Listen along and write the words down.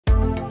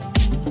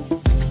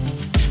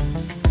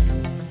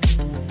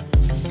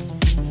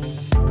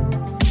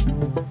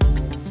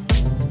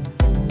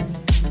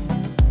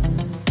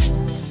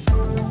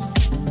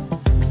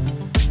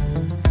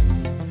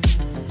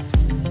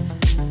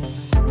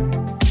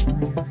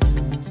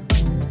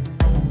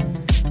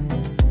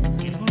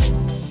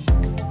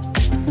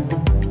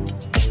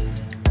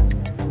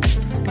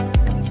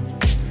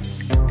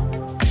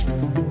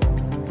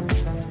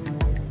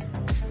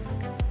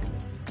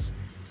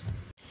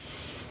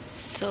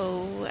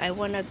So I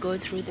want to go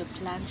through the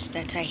plants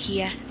that are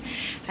here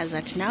as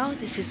at now.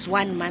 This is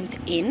 1 month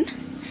in.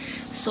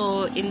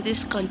 So in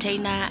this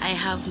container I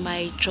have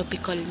my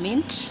tropical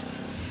mint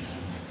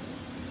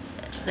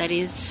that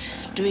is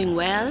doing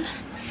well.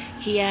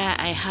 Here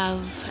I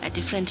have a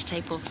different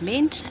type of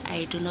mint.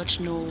 I do not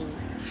know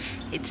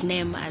its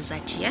name as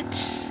at yet,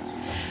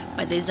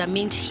 but there's a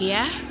mint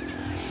here.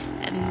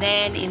 And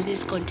then in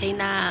this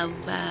container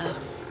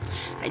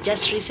I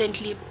just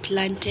recently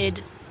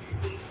planted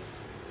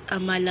a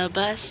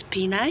Malabar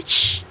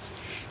spinach,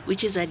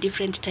 which is a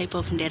different type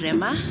of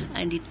nderema,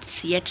 and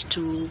it's yet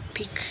to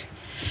pick.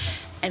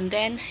 And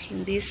then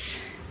in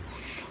these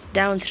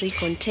down 3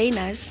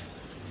 containers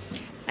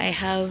I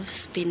have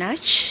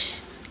spinach,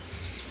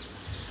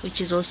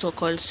 which is also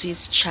called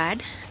Swiss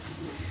chard,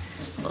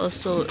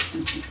 also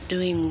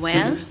doing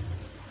well.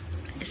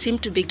 I seem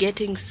to be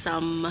getting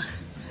some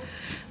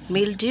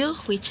mildew,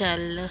 which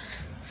I'll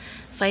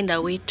find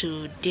a way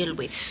to deal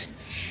with.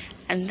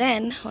 And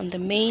then on the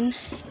main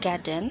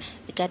garden,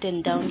 the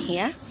garden down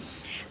here,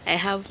 I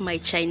have my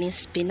Chinese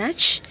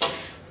spinach,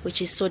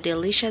 which is so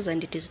delicious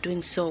and it is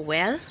doing so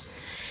well.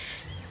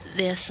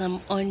 There are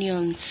some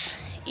onions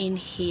in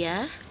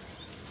here,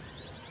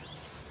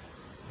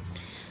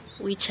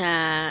 which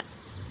are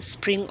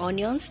spring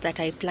onions that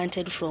I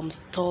planted from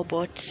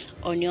store-bought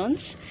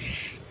onions.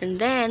 And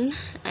then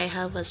I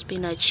have a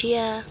spinach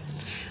here,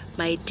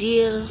 my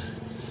dill,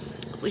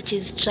 which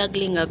is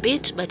struggling a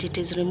bit, but it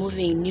is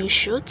removing new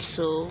shoots,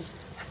 so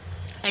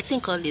I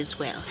think all is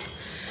well.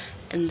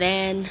 And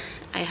then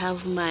I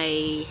have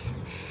my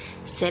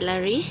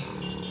celery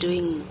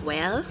doing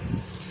well.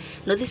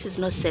 No, this is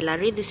not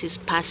celery, this is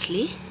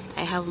parsley.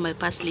 I have my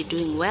parsley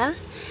doing well.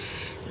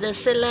 The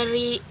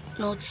celery,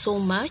 not so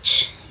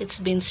much. It's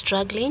been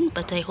struggling,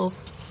 but I hope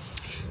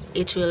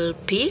it will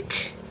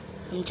pick.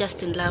 I'm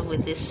just in love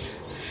with this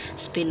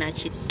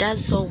spinach. It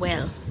does so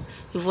well.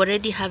 We've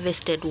already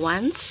harvested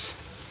once,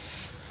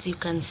 as you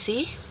can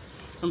see,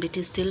 and it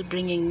is still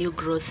bringing new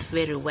growth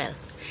very well.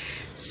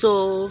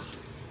 So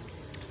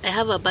I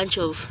have a bunch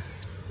of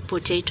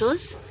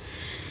potatoes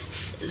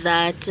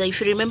that, if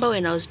you remember,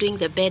 when I was doing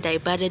the bed, I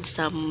buried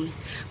some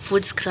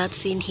food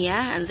scraps in here,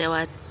 and there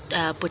were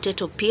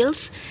potato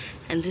peels,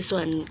 and this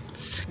one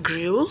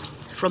grew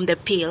from the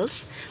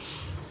peels.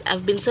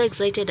 I've been so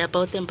excited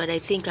about them, but I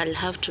think I'll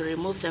have to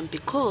remove them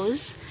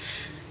because,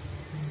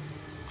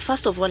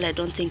 first of all, I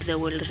don't think they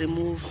will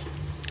remove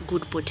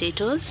good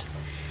potatoes.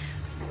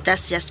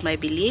 That's just my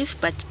belief.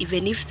 But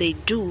even if they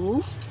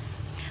do,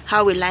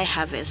 how will I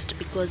harvest?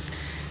 Because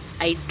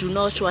I do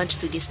not want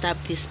to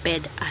disturb this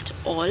bed at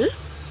all.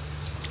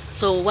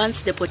 So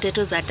once the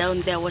potatoes are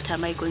down there, what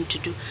am I going to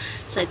do?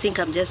 So I think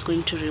I'm just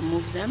going to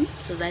remove them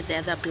so that the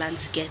other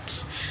plants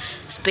get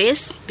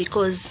space,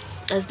 because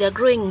as they're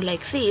growing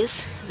like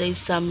this, there is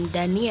some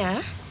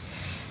dania,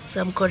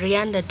 some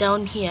coriander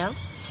down here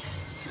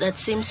that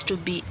seems to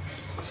be,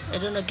 I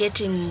don't know,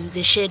 getting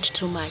the shade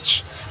too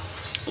much.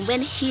 And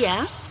then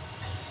here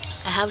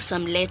I have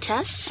some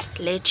lettuce.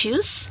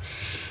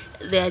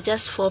 They are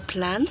just 4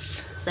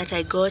 plants that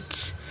I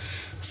got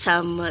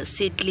some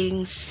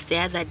seedlings the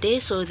other day,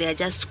 so they are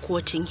just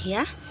squatting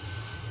here.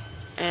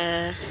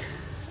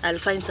 I'll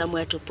find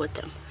somewhere to put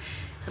them.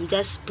 I'm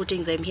just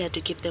putting them here to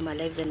keep them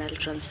alive, then I'll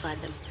transfer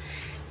them.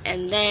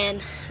 And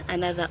then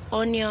another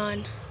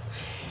onion.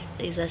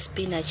 There's a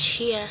spinach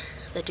here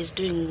that is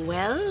doing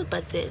well,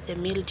 but the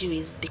mildew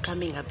is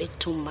becoming a bit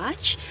too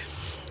much.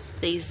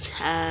 There's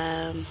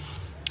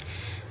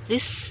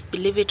this,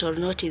 believe it or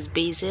not, is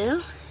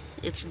basil.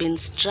 It's been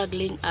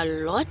struggling a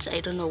lot.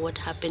 I don't know what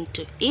happened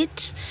to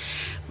it,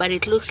 but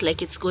it looks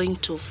like it's going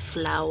to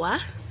flower.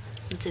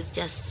 This is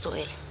just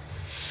soil.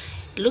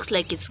 It looks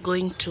like it's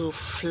going to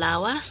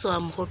flower, so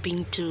I'm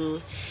hoping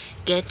to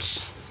get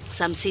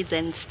some seeds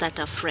and start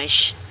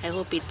afresh. I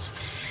hope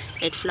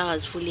it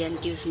flowers fully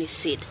and gives me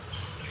seed.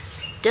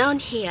 Down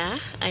here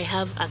I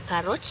have a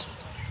carrot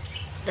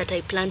that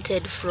I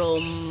planted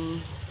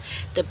from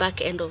the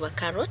back end of a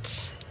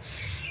carrot.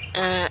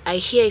 I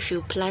hear if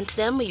you plant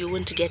them you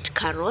won't get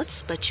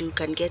carrots, but you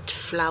can get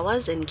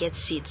flowers and get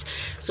seeds.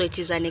 So it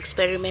is an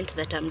experiment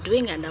that I'm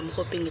doing, and I'm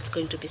hoping it's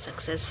going to be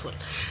successful.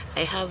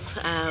 I have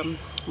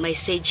my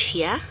sage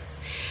here.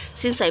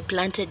 Since I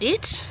planted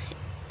it,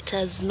 it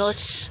has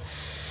not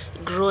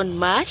grown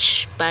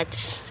much,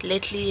 but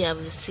lately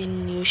I've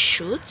seen new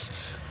shoots,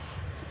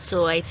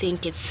 so I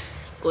think it's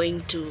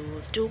going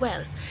to do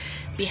well.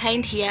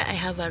 Behind here I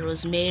have a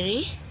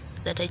rosemary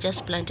that I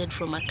just planted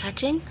from a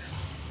cutting.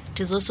 It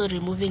is also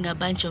removing a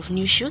bunch of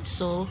new shoots,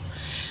 so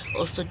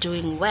also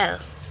doing well.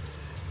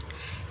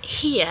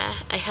 Here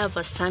I have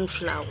a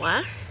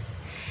sunflower,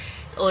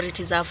 or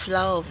it is a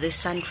flower of the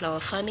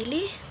sunflower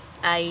family.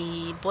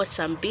 I bought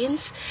some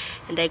beans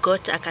and I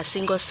got a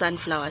single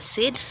sunflower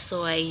seed,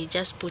 so I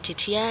just put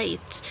it here.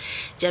 It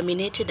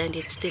germinated and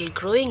it's still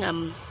growing.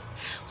 I'm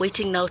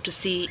waiting now to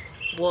see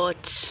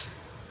what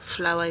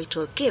flower it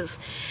will give.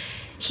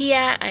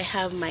 Here I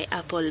have my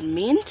apple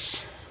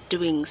mint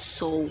doing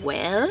so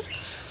well.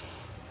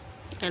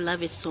 I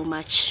love it so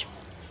much.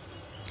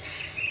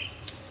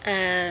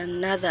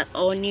 Another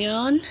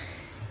onion.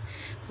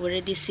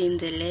 Already seen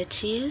the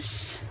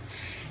lettuce.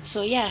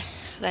 So yeah,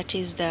 that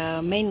is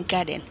the main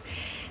garden.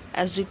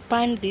 As we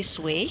pan this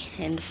way,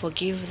 and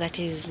forgive that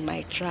is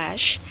my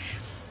trash,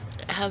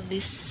 I have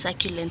these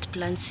succulent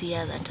plants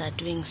here that are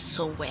doing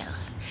so well.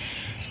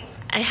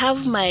 I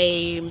have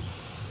my,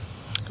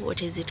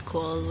 what is it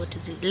called,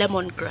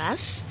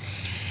 lemongrass,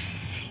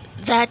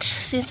 that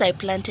since I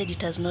planted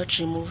it has not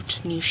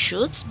removed new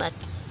shoots, but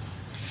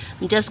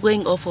I'm just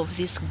going off of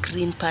these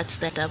green parts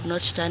that have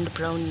not turned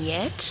brown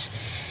yet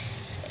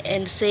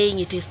and saying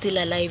it is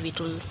still alive. It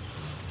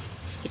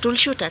will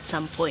shoot at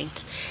some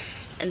point.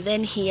 And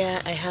then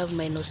here I have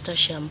my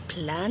nasturtium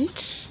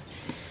plant,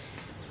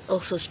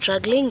 also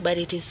struggling, but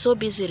it is so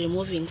busy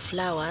removing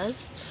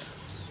flowers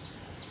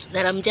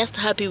that I'm just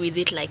happy with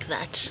it like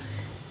that.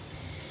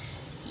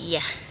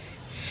 Yeah.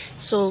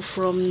 So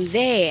from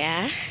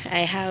there I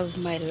have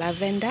my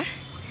lavender,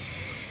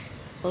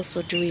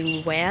 also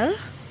doing well.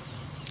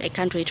 I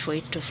can't wait for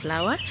it to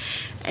flower,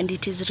 and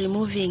it is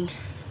removing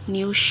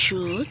new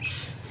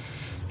shoots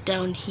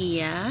down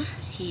here.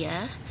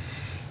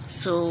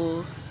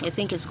 So I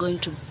think it's going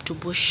to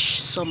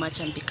bush so much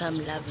and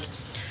become lovely.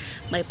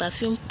 My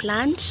perfume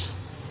plant,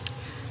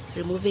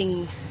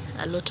 removing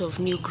a lot of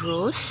new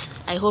growth.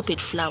 I hope it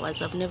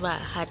flowers. I've never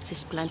had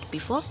this plant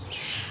before.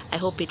 I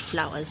hope it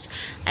flowers.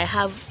 I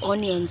have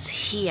onions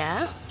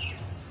here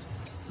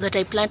that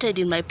I planted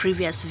in my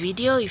previous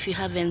video. If you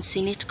haven't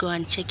seen it, go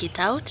and check it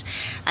out.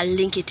 I'll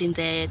link it in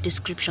the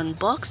description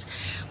box,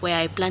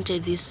 where I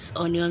planted these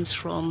onions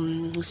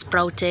from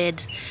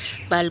sprouted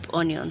bulb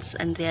onions,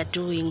 and they are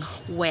doing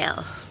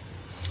well.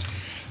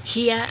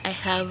 Here I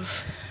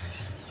have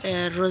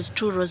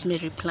two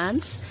rosemary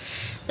plants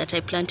that I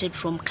planted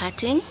from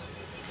cutting,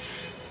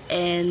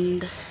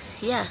 and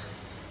yeah,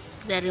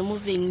 they're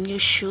removing new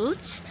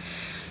shoots,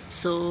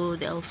 so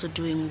they're also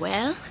doing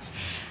well.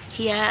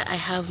 Here I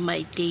have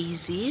my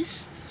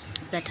daisies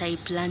that I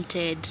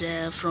planted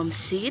from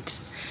seed.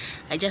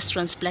 I just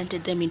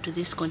transplanted them into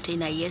this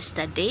container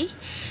yesterday,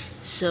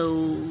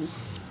 so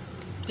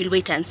we'll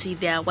wait and see.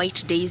 They are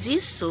white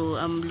daisies, so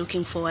I'm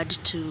looking forward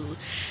to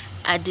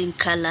adding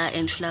color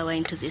and flower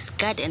into this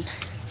garden.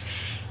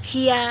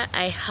 Here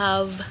I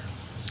have,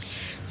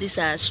 these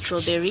are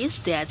strawberries.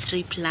 There are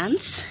 3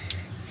 plants.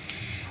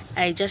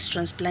 I just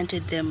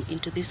transplanted them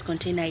into this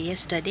container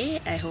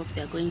yesterday. I hope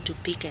they're going to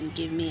pick and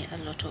give me a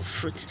lot of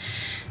fruits.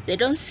 They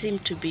don't seem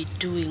to be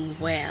doing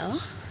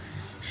well,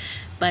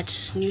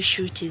 but new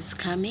shoot is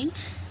coming,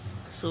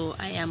 so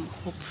I am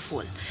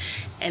hopeful.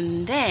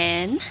 And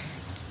then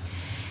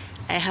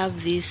I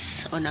have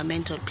this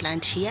ornamental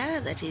plant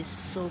here that is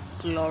so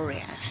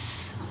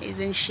glorious.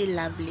 Isn't she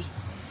lovely?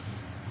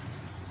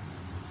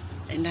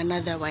 And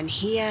another one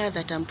here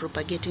that I'm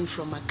propagating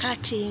from a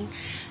cutting.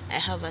 I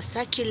have a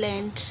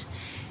succulent,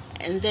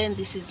 and then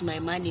this is my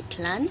money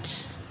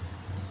plant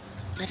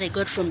that I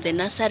got from the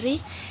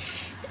nursery.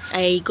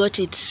 I got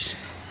it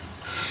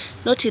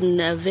not in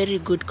a very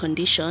good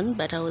condition,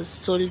 but I was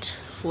sold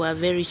for a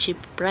very cheap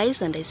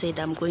price, and I said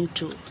I'm going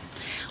to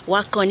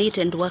work on it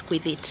and work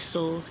with it.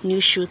 So new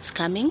shoots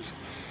coming.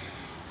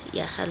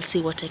 Yeah, I'll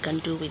see what I can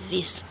do with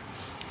this.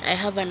 I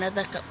have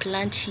another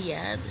plant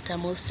here that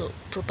I'm also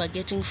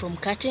propagating from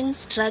cutting,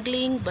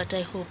 struggling, but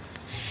I hope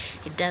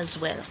it does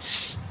well.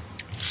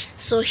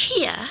 So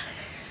here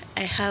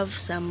I have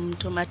some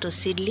tomato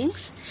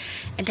seedlings,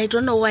 and I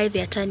don't know why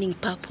they are turning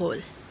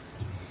purple.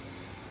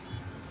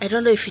 I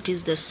don't know if it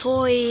is the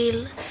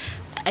soil.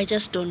 I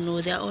just don't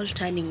know. They're all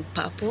turning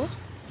purple,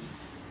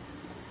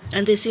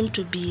 and they seem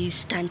to be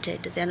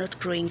stunted. They're not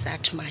growing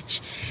that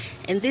much.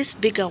 And these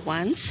bigger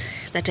ones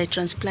that I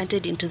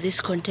transplanted into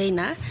this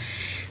container,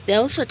 they're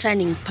also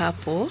turning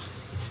purple,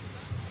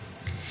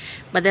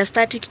 but they're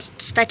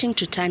starting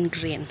to turn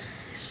green.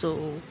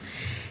 So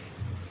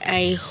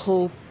I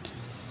hope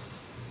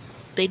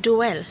they do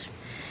well.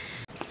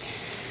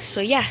 So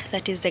yeah,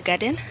 that is the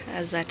garden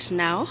as at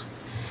now.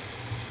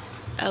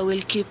 I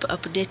will keep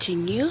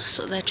updating you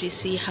so that we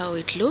see how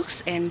it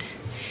looks, and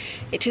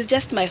it is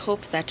just my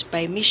hope that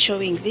by me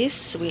showing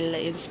this will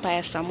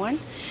inspire someone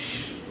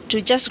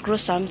to just grow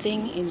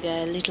something in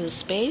their little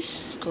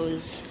space,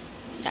 because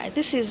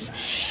this is,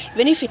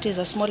 even if it is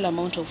a small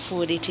amount of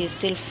food, it is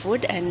still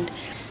food, and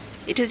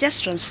it is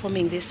just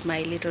transforming this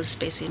my little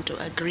space into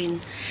a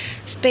green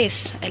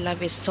space. I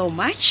love it so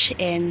much.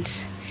 And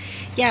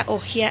yeah, oh,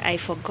 here I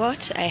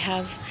forgot, I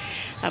have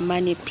a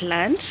money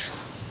plant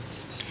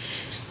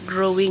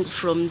growing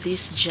from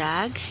this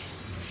jug,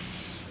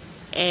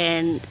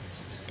 and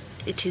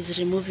it is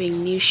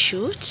removing new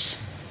shoots,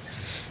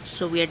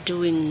 so we are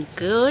doing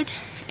good.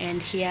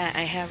 And here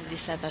I have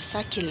this other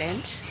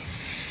succulent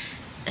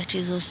that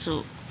is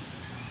also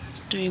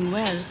doing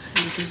well,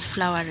 and it is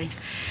flowering.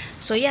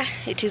 So yeah,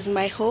 it is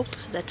my hope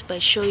that by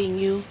showing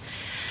you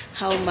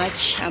how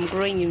much I'm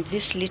growing in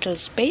this little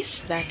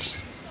space, that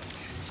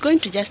it's going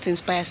to just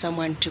inspire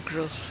someone to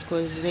grow,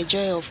 because the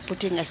joy of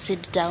putting a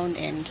seed down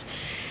and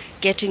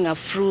getting a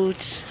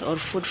fruit or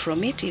food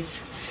from it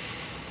is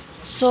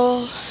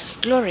so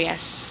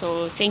glorious.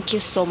 So thank you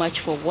so much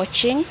for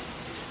watching,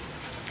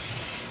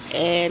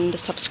 and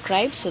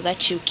subscribe so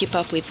that you keep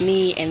up with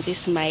me and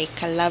this my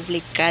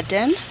lovely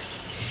garden,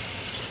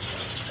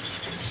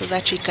 so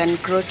that we can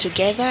grow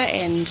together,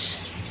 and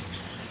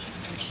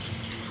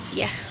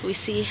yeah, we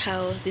see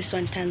how this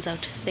one turns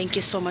out. Thank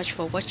you so much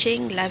for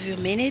watching. Love you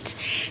minutes,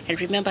 and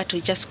remember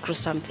to just grow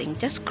something.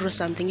 Just grow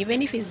something,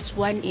 even if it's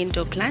one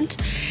indoor plant,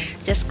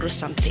 just grow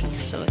something.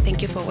 So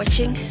thank you for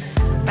watching.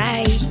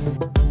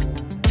 Bye.